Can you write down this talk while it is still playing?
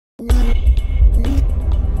Hey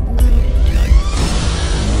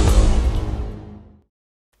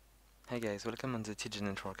guys, welcome on the TG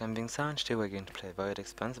Network. I'm Vynxar, and today we're going to play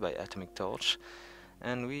Expanse by Atomic Torch,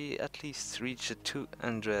 and we at least reached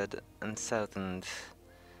 200,000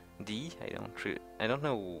 D. I don't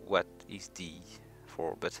know what is D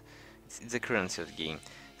for, but it's the currency of the game.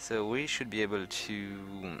 So we should be able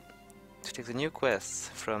to take the new quests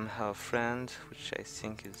from our friend, which I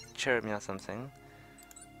think is Jeremy or something.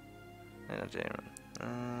 Not Jeremy.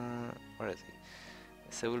 Where is he?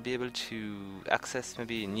 So we'll be able to access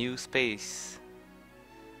maybe new space,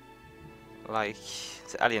 like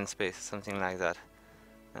the alien space, something like that.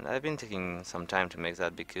 And I've been taking some time to make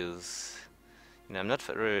that because, you know, I'm not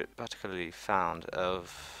very particularly fond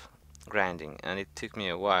of grinding, and it took me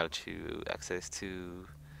a while to access to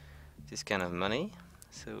this kind of money.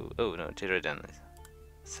 So, oh no, Jeridan.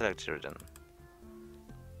 Select Jeridan.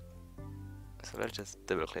 So let's just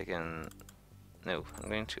double click and no, I'm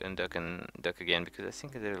going to undock and dock again because I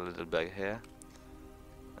think there's a little bug here.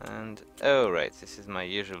 And oh right, this is my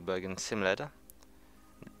usual bug in Simulator.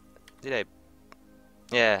 Did I?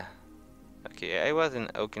 Yeah. Okay, I was in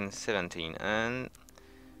Oaken 17, and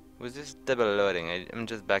with this double loading, I'm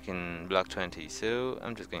just back in block 20. So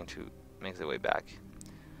I'm just going to make the way back.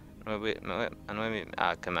 And maybe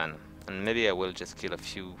come on, and maybe I will just kill a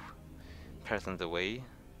few persons away. I'm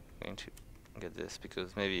going to get this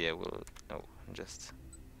because maybe I will. Oh, I'm just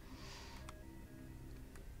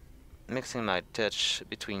mixing my touch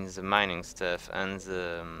between the mining stuff and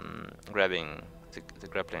the grabbing, the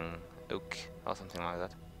grappling oak or something like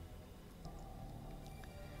that.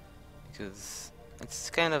 Because it's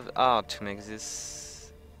kind of hard to make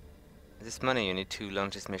this money you need to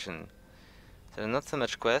launch this mission. So not so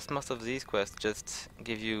much quests. Most of these quests just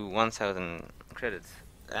give you 1,000 credits,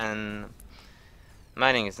 and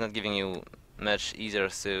mining is not giving you much either.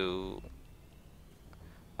 So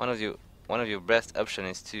one of your best option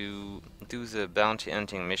is to do the bounty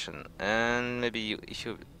hunting mission, and maybe if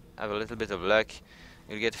you have a little bit of luck,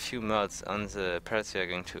 you'll get a few mods on the parts you are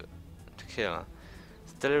going to kill.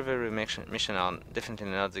 The delivery mission are definitely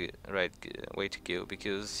not the right way to go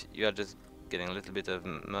because you are just getting a little bit of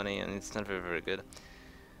money and it's not very good.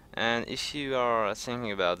 And if you are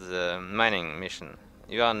thinking about the mining mission,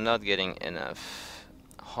 you are not getting enough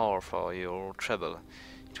ore for your trouble.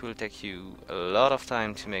 It will take you a lot of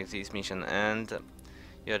time to make this mission, and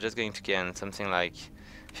you are just going to gain something like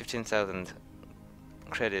 15,000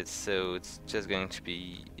 credits, so it's just going to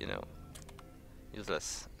be, you know,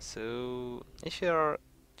 useless. So if you are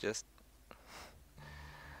just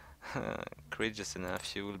courageous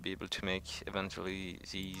enough, you will be able to make eventually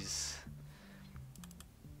these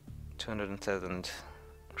 200,000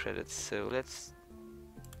 credits. So let's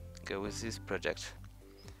go with this project.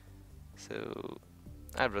 So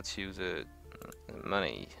I brought you the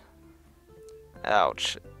money.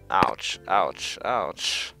 Ouch, ouch, ouch,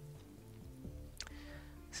 ouch.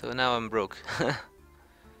 So now I'm broke.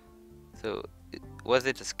 So was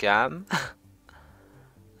it a scam?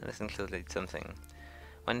 Listen closely to something.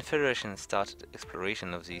 When Federation started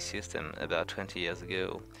exploration of the system about 20 years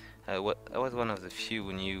ago, I was one of the few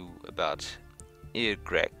who knew about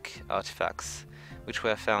Grek artifacts, which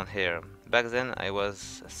were found here. Back then I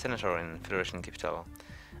was a senator in Federation capital,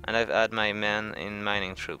 and I've had my men in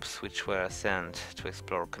mining troops, which were sent to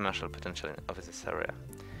explore commercial potential of this area.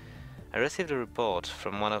 I received a report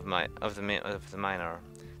from one of the miner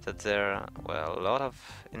that there were a lot of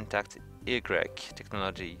intact Grek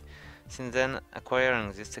technology. Since then,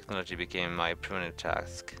 acquiring this technology became my permanent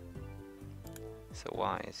task. So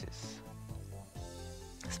why is this?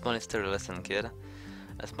 Small history lesson, kid.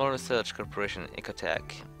 A small research corporation,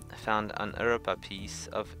 Ecotech, found an Europa piece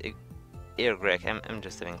of Grek. I'm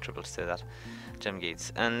just having trouble to say that. Gem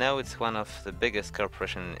gates, and now it's one of the biggest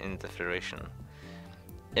corporations in the Federation.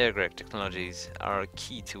 Grek technologies are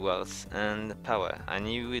key to wealth and power. I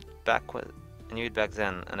knew it back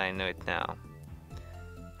then, and I know it now.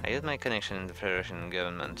 I used my connection in the Federation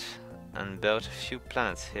government and bought a few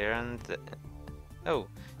planets here and oh,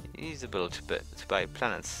 it's able to buy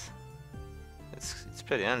planets. It's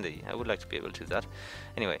pretty handy. I would like to be able to do that.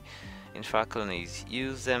 Anyway, in far colonies,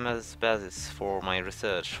 use them as basis for my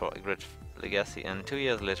research for a great legacy, and 2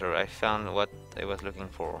 years later I found what I was looking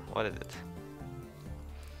for. What is it?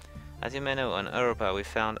 As you may know, on Europa we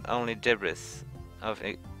found only debris of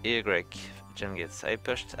Grek gem gates. I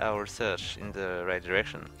pushed our research in the right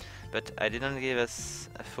direction, but I didn't give us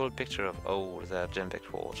a full picture of all their gem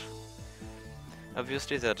vector were.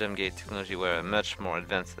 Obviously their gem gate technology were much more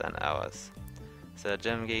advanced than ours. The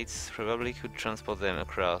gem gates probably could transport them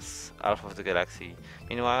across half of the galaxy.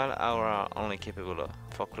 Meanwhile, ours are only capable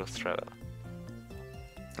for close travel.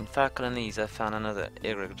 In far colonies, I found another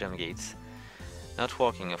Y gem gate. Not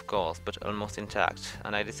working, of course, but almost intact,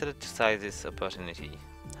 and I decided to seize this opportunity.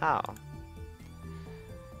 How?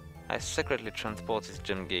 I secretly transport this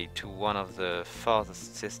gem gate to one of the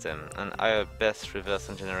farthest systems and hired best reverse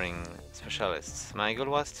engineering specialists. My goal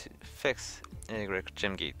was to fix Y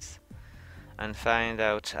gem gates and find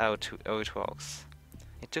out how it works.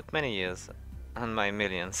 It took many years and my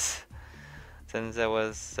millions. Then there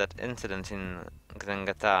was that incident in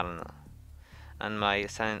Xangatarn, and my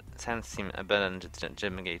science team abandoned the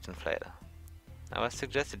gem gate and fled. I was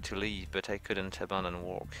suggested to leave, but I couldn't abandon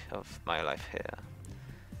work of my life here.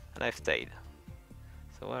 And I've stayed.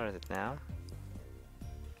 So where is it now?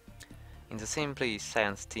 In the same place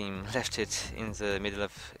science team left it, in the middle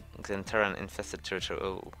of Xantaran infested territory.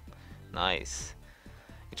 Oh, nice.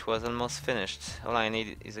 It was almost finished. All I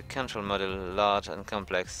need is a control module, large and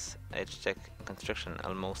complex, edge-tech construction,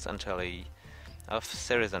 almost entirely of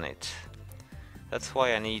series on it. That's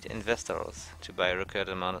why I need investors to buy a record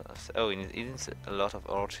amount of... Oh, it needs a lot of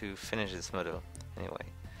ore to finish this model.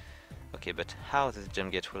 Anyway. Okay, but how this gem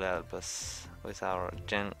gate will help us with our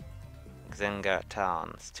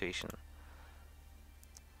Xangartan situation?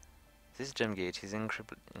 This gem gate is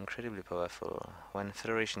incredibly powerful. When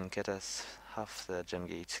Federation cut us half the gem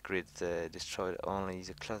gate grid, they destroyed only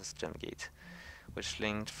the closest gem gate, which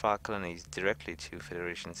linked far colonies directly to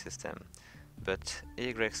Federation system. But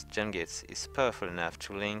YX gem gates is powerful enough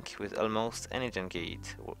to link with almost any gem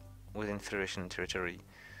gate within Federation territory.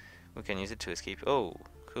 We can use it to escape. Oh,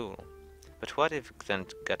 cool. But what if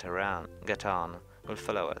Gatan will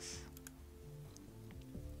follow us?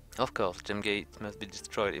 Of course, gem gate must be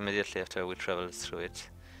destroyed immediately after we travel through it.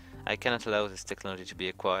 I cannot allow this technology to be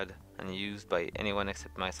acquired and used by anyone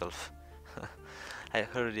except myself. I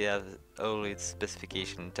already have all its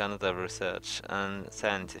specifications, tons of research and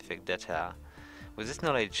scientific data. With this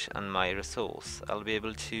knowledge and my resource, I'll be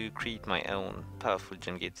able to create my own powerful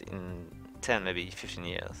gem gate in 10, maybe 15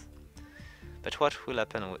 years. But what will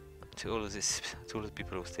happen to all the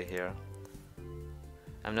people who stay here?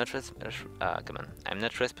 I'm not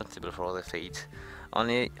responsible for their fate,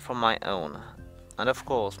 only for my own, and of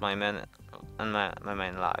course my men and my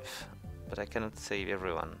main life. But I cannot save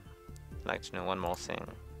everyone. I'd like to know one more thing.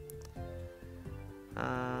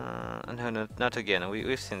 No, not again.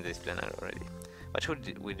 We've seen this plan already. What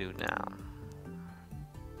should we do now?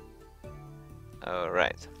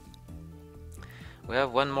 Alright. We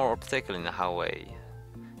have one more obstacle in our way.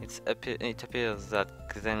 It appears that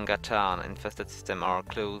Xangatan infested systems are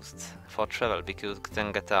closed for travel because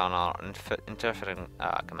Xangatan are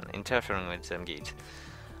interfering with gem gate.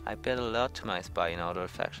 I paid a lot to my spy in order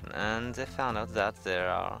faction, and they found out that there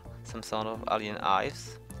are some sort of alien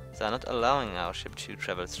hives. They are not allowing our ship to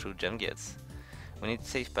travel through gem gates. We need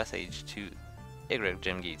safe passage to Y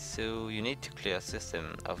gem gates, so you need to clear a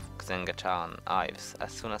system of Xangatan hives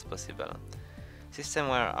as soon as possible. System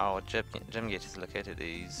where our gem gate is located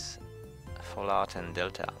is Fallout and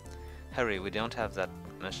Delta. Hurry, we don't have that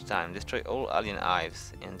much time. Destroy all alien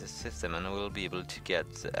hives in this system and we'll be able to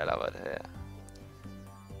get the hell out of here.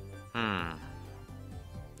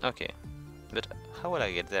 Okay, but how will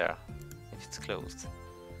I get there if it's closed?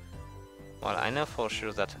 Well, I know for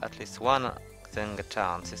sure that at least one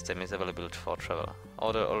Xangatan system is available for travel.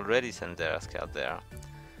 Order already sent their scout there.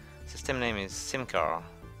 System name is Simcar.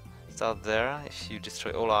 Start there. If you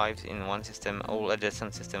destroy all hives in one system, all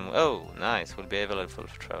adjacent system, oh, nice, will be available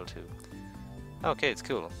for travel too. Okay, it's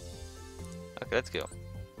cool. Okay, let's go.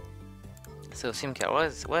 So Simcar,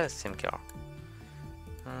 where's Simcar?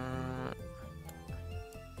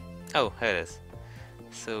 Oh, here it is.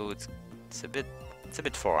 So it's a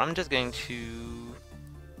bit far. I'm just going to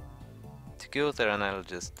go there and I'll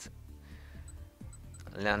just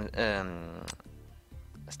land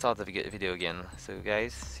start the video again. So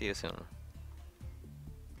guys, see you soon.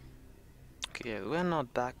 Okay, we're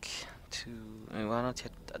not back to... we're not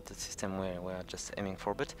yet at the system where we're just aiming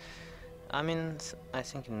for, but I'm in, I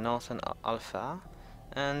think, in Northern Alpha,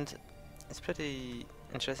 and it's pretty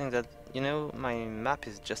interesting that, you know, my map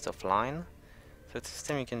is just offline, so it's a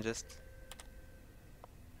system you can just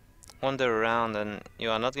wander around and you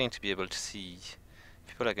are not going to be able to see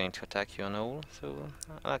people are going to attack you and all, so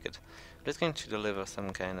I like it. I'm just going to deliver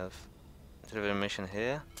some kind of mission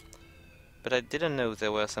here, but I didn't know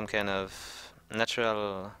there were some kind of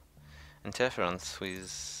natural interference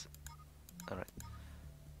with... Alright.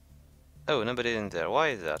 Oh, nobody in there. Why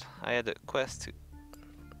is that? I had a quest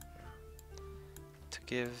to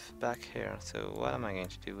give back here, so what am I going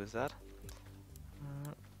to do with that?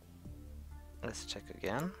 let's check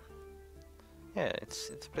again. Yeah, it's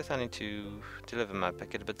a place I need to deliver my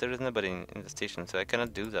packet, but there is nobody in the station, so I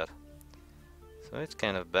cannot do that. So it's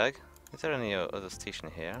kind of bug. Is there any other station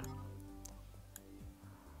here?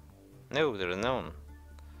 No, there is none.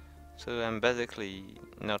 So I'm basically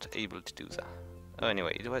not able to do that. Oh,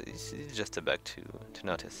 anyway, it's just a bug to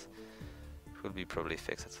notice. It will be probably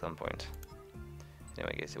fixed at some point.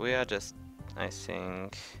 Anyway, guys, we are just, I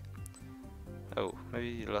think... Oh,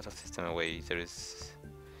 maybe a lot of system away. There is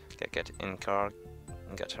get in car,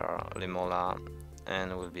 Gatar, Limola,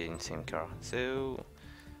 and we'll be in same car. So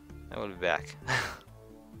I will be back.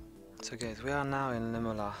 So guys, we are now in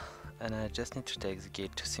Limola, and I just need to take the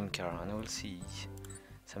gate to Simcar, and we'll see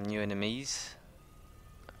some new enemies,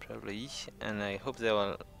 probably, and I hope they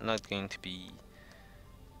are not going to be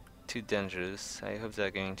too dangerous. I hope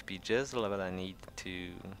they're going to be just the level I need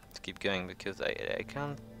to keep going, because I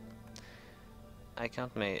can't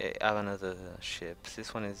have another ship.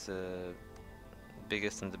 This one is the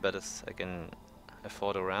biggest and the baddest I can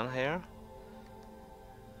afford around here.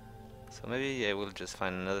 So maybe I will just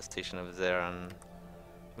find another station over there and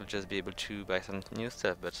we'll just be able to buy some new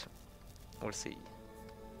stuff, but we'll see.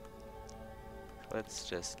 Let's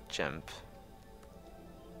just jump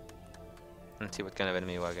and see what kind of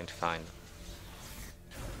enemy we're going to find.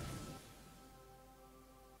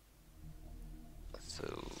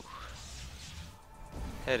 So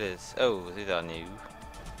here it is. Oh, these are new.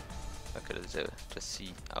 Okay, let's just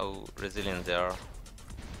see how resilient they are.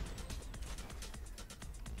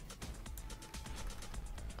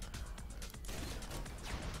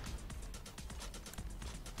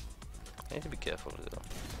 I need to be careful though.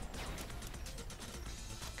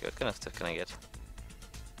 Okay, what kind of stuff can I get?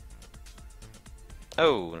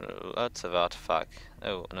 Oh, lots of artifact.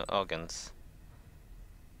 Oh, no, organs.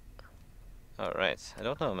 Alright, I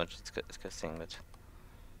don't know how much it's costing, but...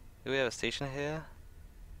 Do we have a station here?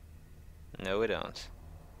 No, we don't.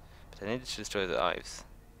 But I need to destroy the Hives.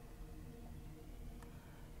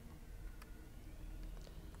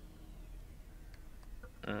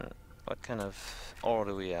 What kind of ore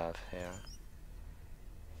do we have here?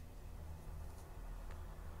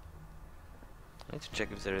 I need to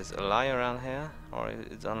check if there is a lie around here, or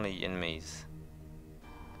it's only enemies.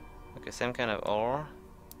 Okay, same kind of ore.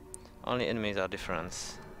 Only enemies are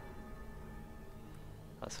different,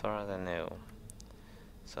 as far as I know.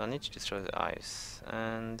 So I need to destroy the ice,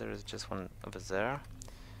 and there is just one over there.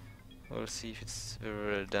 We'll see if it's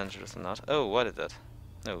very dangerous or not. Oh, what is that?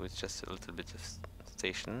 No, it's just a little bit of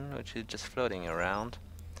station, which is just floating around,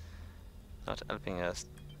 not helping us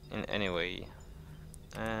in any way.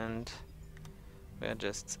 And we are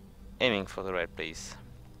just aiming for the right place.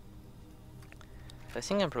 I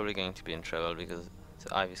think I'm probably going to be in trouble, because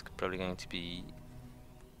the Hive is probably going to be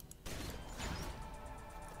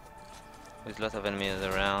with a lot of enemies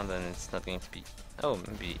around, and it's not going to be... Oh,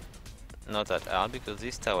 maybe not that hard, because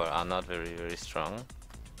these towers are not very strong.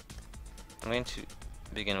 I'm going to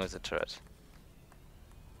begin with the turret.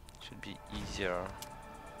 Should be easier.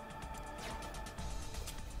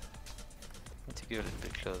 Need to go a little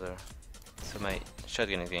bit closer, so my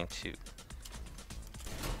shotgun is going to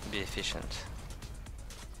be efficient.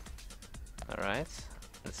 Alright,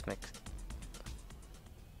 let's make...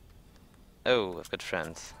 Oh, I've got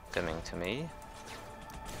friends coming to me.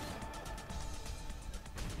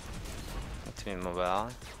 Need to be mobile.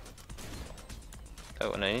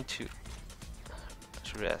 Oh, and I need to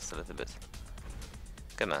rest a little bit.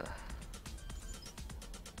 Come on.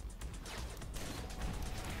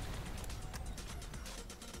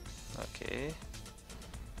 Okay.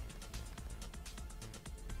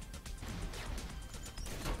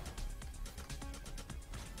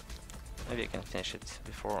 Maybe I can finish it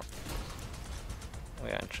before we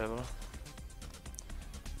are in trouble.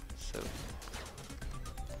 So,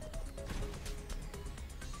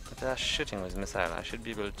 if they are shooting with missile, I should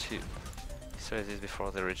be able to destroy this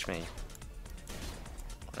before they reach me.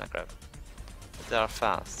 Oh crap. But they are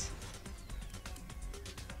fast.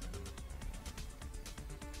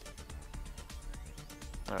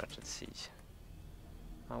 Alright, let's see.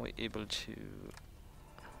 Are we able to...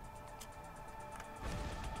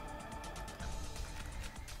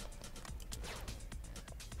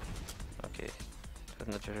 Okay, that's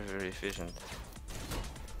not very efficient.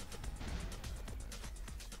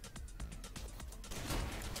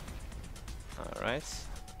 Alright,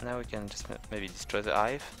 now we can just maybe destroy the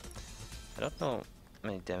Hive. I don't know how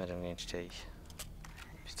many damage I'm going to take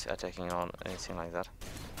if it's attacking or anything like that.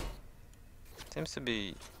 Seems to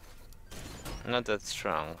be not that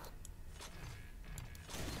strong,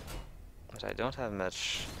 but I don't have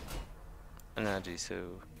much energy,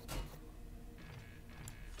 so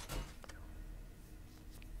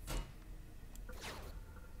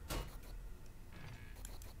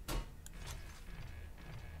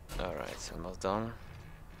Alright, almost done.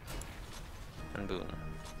 And boom.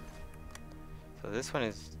 So this one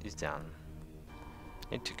is down.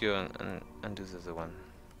 Need to go and do the other one.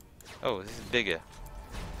 Oh, this is bigger.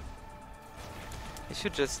 If you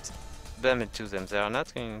just bam it to them, they are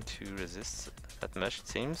not going to resist that much, it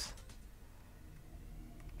seems.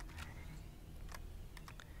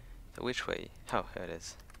 So which way? Oh, here it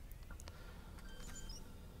is.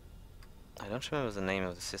 I don't remember the name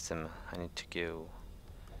of the system. I need to go.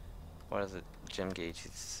 What is the gem gauge?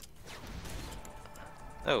 It's...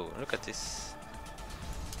 Oh, look at this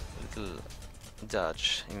little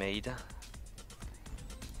dodge he made. In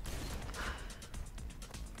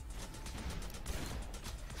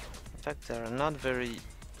fact, they are not very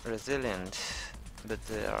resilient, but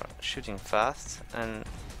they are shooting fast and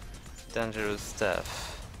dangerous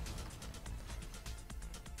stuff.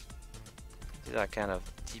 These are kind of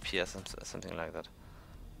DPS or something like that.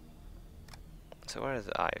 So where is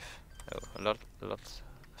the Hive? Oh, a lot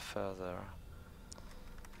further.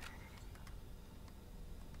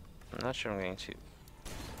 I'm not sure I'm going to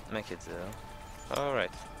make it though.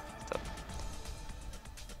 Alright, stop.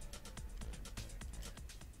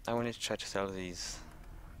 I will need to try to sell these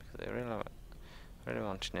because I really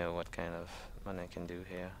want to know what kind of money I can do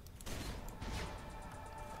here.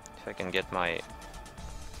 If I can get my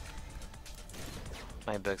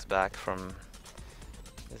bugs back from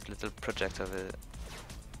this little project of a...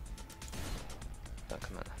 Oh,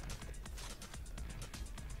 come on.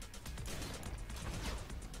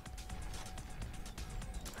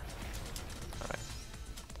 Alright.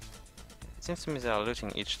 It seems to me they are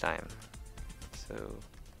looting each time. So...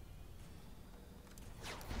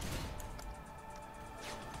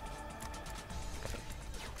 Okay.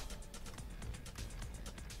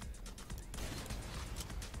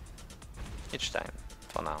 Each time,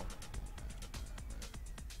 for now.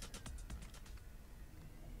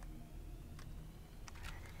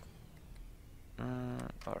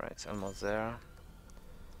 Alright, it's almost there.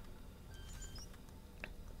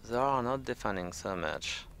 They are not defending so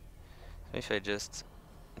much. If I just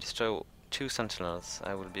destroy 2 sentinels,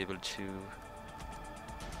 I will be able to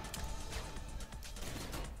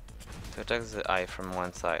attack the eye from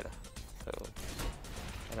one side. So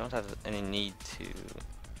I don't have any need to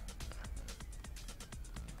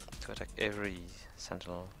attack every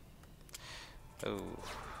sentinel. Oh.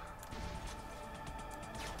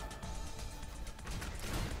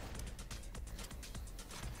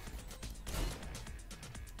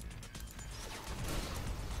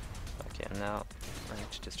 Now I need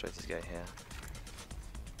to destroy this guy here.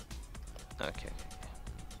 Okay.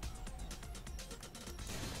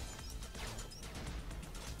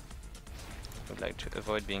 Would like to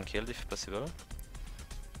avoid being killed if possible.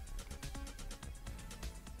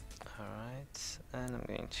 Alright, and I'm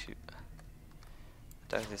going to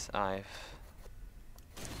attack this Hive.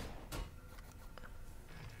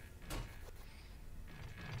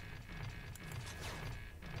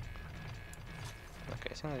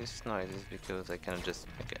 I think this noise is because I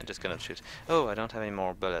just cannot shoot. Oh, I don't have any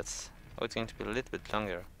more bullets. Oh, it's going to be a little bit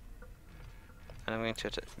longer. And I'm going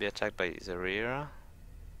to be attacked by the rear.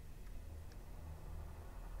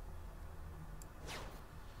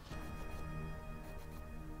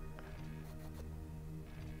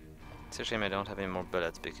 It's a shame I don't have any more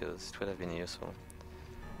bullets because it would have been useful.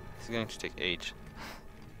 It's going to take age.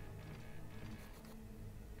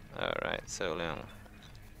 Alright, so long.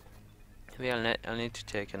 I'll need to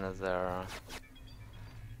take another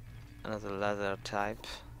laser type.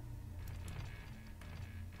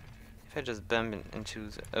 If I just bump into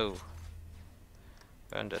the... Oh,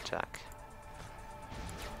 we're under attack.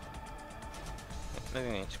 Maybe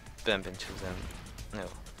I need to bump into them. No,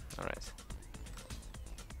 alright.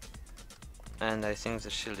 And I think the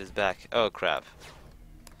shield is back. Oh crap.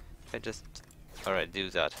 If I just... Alright, do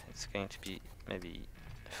that. It's going to be maybe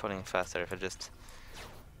falling faster if I just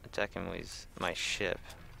attack him with my ship.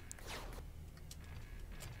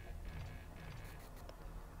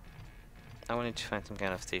 I will need to find some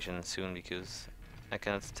kind of station soon because I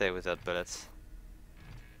cannot stay without bullets.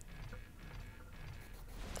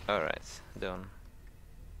 Alright, done.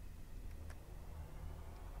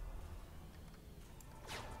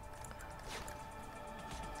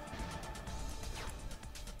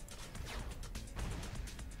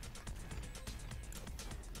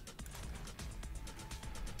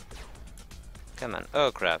 Come on.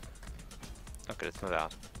 Oh crap. Okay, let's move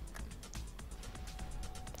out.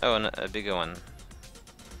 Oh, and a bigger one.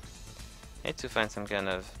 I need to find some kind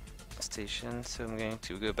of station, so I'm going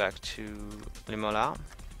to go back to Limola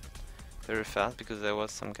very fast because there was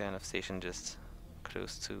some kind of station just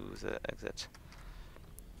close to the exit.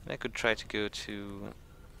 I could try to go to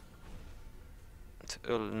to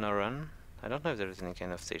Ulnaran. I don't know if there is any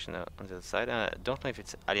kind of station on the other side. I don't know if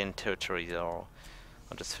it's alien territory or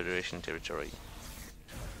just Federation territory.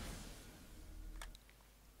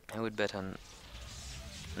 I would bet on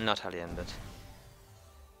not alien, but...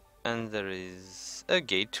 And there is a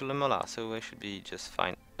gate to Lemola, so I should be just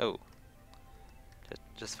fine. Oh.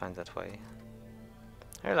 Just find that way.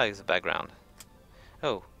 I like the background.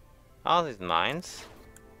 Oh. Are these mines?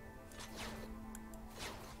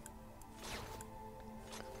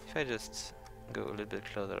 If I just go a little bit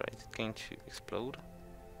closer, is it going to explode?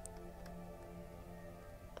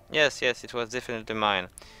 Yes, yes, it was definitely mine.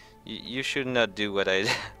 You should not do what I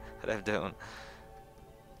what I've done.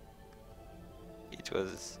 It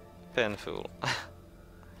was painful.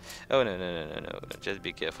 Oh no! Just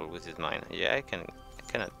be careful with this mine. Yeah, I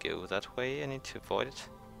cannot go that way. I need to avoid it.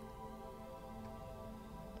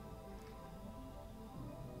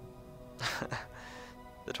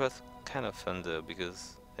 That was kind of fun though,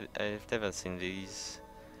 because I've never seen these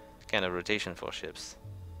kind of rotation for ships.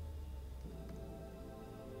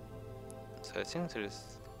 So I think there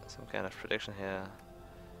is some kind of protection here,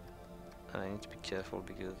 and I need to be careful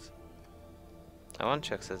because I want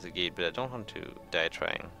to access the gate, but I don't want to die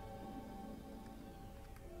trying.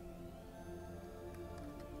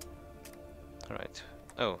 Alright.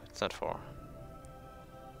 Oh, it's not far.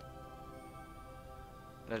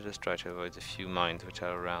 Let's just try to avoid the few mines which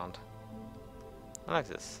are around. I like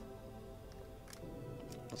this.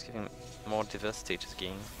 It's giving more diversity to the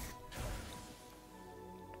game.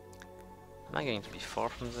 Am I going to be far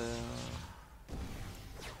from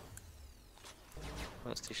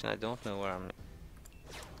the station? I don't know where I'm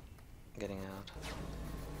getting out.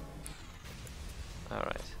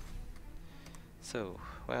 Alright. So,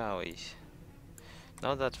 where are we?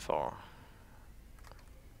 Not that far.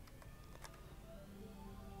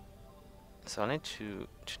 So I need to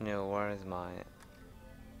know where is my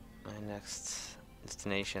next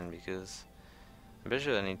destination, because I'm pretty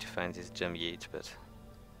sure I need to find this gem gate, but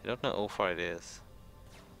I don't know how far it is.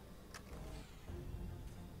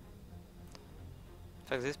 In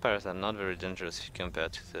fact, these pirates are not very dangerous if you compare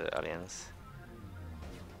to the aliens.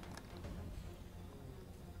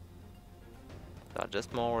 They are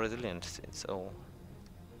just more resilient, it's all.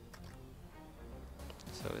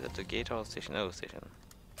 So is that the gate or station? Oh, station.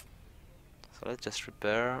 So let's just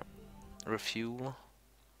repair, refuel,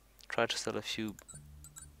 try to sell a few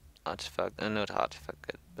artifact, not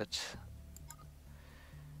artifact, but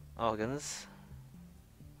organs.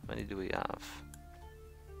 How many do we have?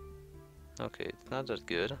 Okay, it's not that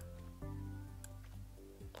good.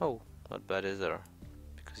 Oh, not bad either,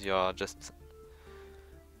 because you are just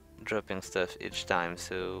dropping stuff each time,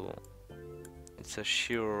 so it's a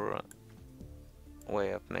sure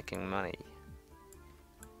way of making money.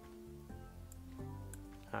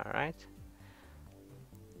 Alright.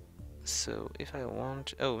 So if I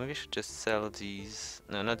want... Oh, maybe I should just sell these...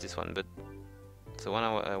 No, not this one, but the one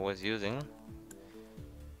I was using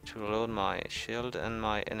to load my shield and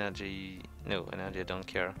my energy... No, energy I don't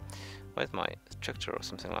care. Where's my structure or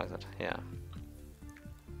something like that? Yeah.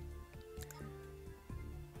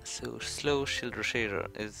 So slow shield rotator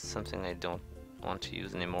is something I don't want to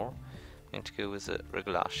use anymore. I'm going to go with a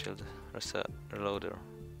regular shield reloader.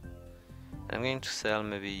 I'm going to sell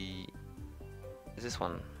maybe this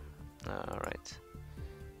one. Alright.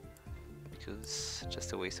 Because it's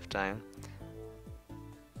just a waste of time.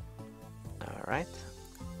 Alright.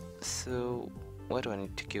 So, where do I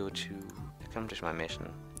need to go to accomplish my mission?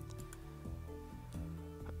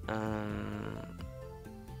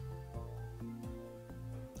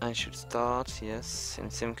 I should start, yes, in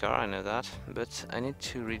Simcar, I know that, but I need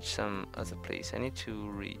to reach some other place. I need to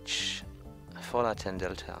reach Folaten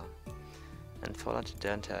Delta. And Folaten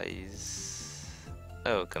Delta is...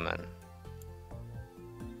 Oh, come on.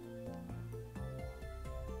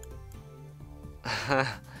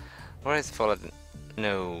 Where is Folaten?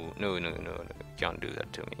 No, you can't do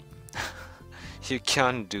that to me. You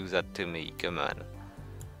can't do that to me, come on.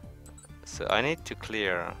 So I need to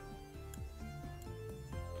clear...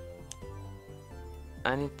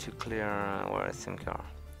 where is Simcar?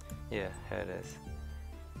 Yeah, here it is.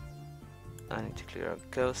 I need to clear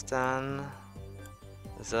Ghostan,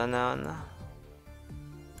 Zonon,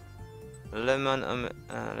 Lemon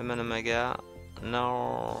Omega,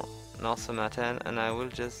 North Somaten, and I will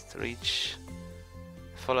just reach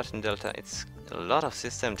Folaten Delta. It's a lot of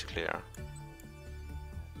system to clear.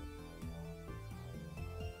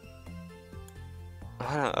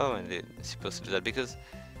 Oh, I'm supposed to do that, because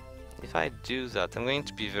if I do that, I'm going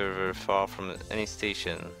to be very far from any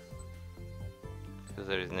station, because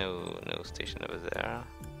there is no station over there.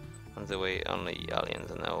 On the way, only aliens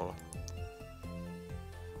and all.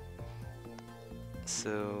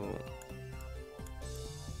 So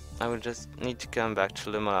I will just need to come back to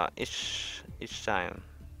Limala each time.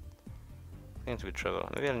 I'm going to be trouble.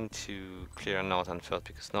 Maybe I need to clear Norton first,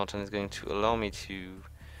 because Norton is going to allow me to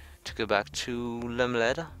go back to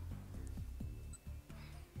Limled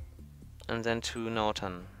and then to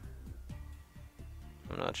Norton.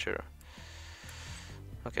 I'm not sure.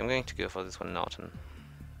 Okay, I'm going to go for this one, Norton.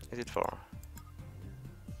 Is it far?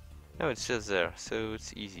 No, it's just there, so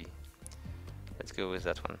it's easy. Let's go with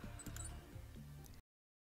that one.